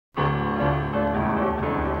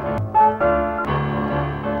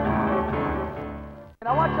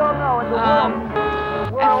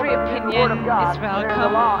opinion is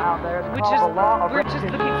welcome. We're just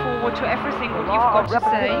looking forward to everything what you've got to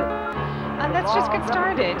say. And let's just get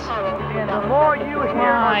started. Why?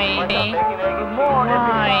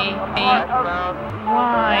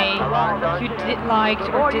 You liked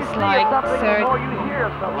or disliked certain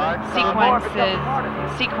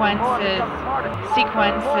sequences.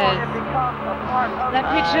 Let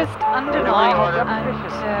me just underline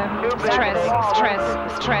and stress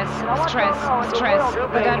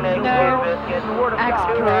that I'm no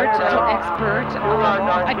expert.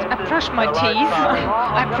 I brush my teeth,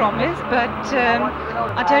 I promise, but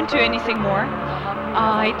I don't do anything more.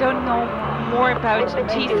 I don't know more about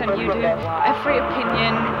teeth than you do. Every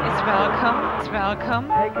opinion is welcome.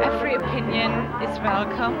 Every opinion is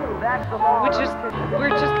welcome. We're just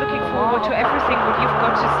looking forward to everything what you've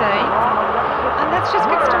got to say. And let's just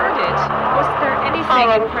get started. Was there anything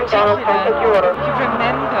in particular you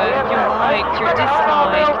remember, you liked, you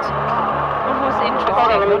disliked? What was interesting,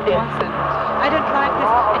 what wasn't? I don't like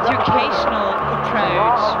this educational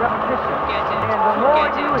approach. Forget it.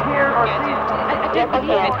 I don't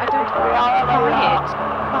believe it. I don't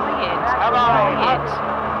buy it.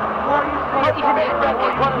 One was even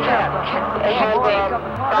hectic.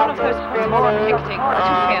 One of those was more hectic, too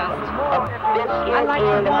fast. I liked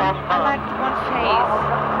the one phase.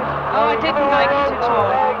 Oh, I didn't like it at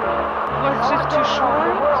all. It was just too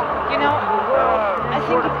short. You know, I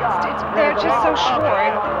think they're just so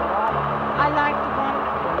short. I like the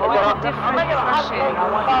one with the different flushing. No,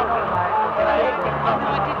 I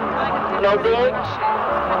didn't like the different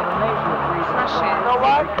flushing.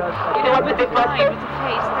 You know, with the line, with the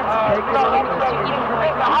face, that's interesting because you either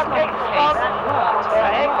like or dislike the face.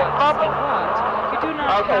 What? You do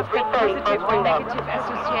not have that positive or negative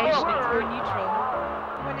association. It's very neutral.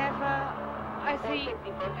 Whenever I sit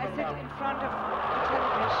in front of the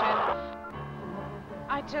television,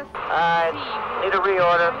 I just see need a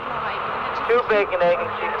reorder. Two bacon, egg, and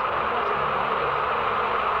cheese.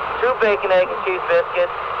 2 bacon, egg, and cheese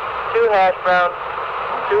biscuits, 2 hash browns,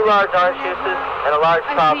 2 large orange juices, and a large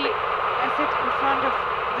coffee. I sit in front of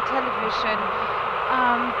the television.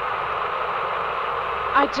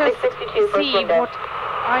 I just see what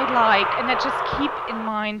I like, and I just keep in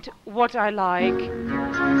mind what I like.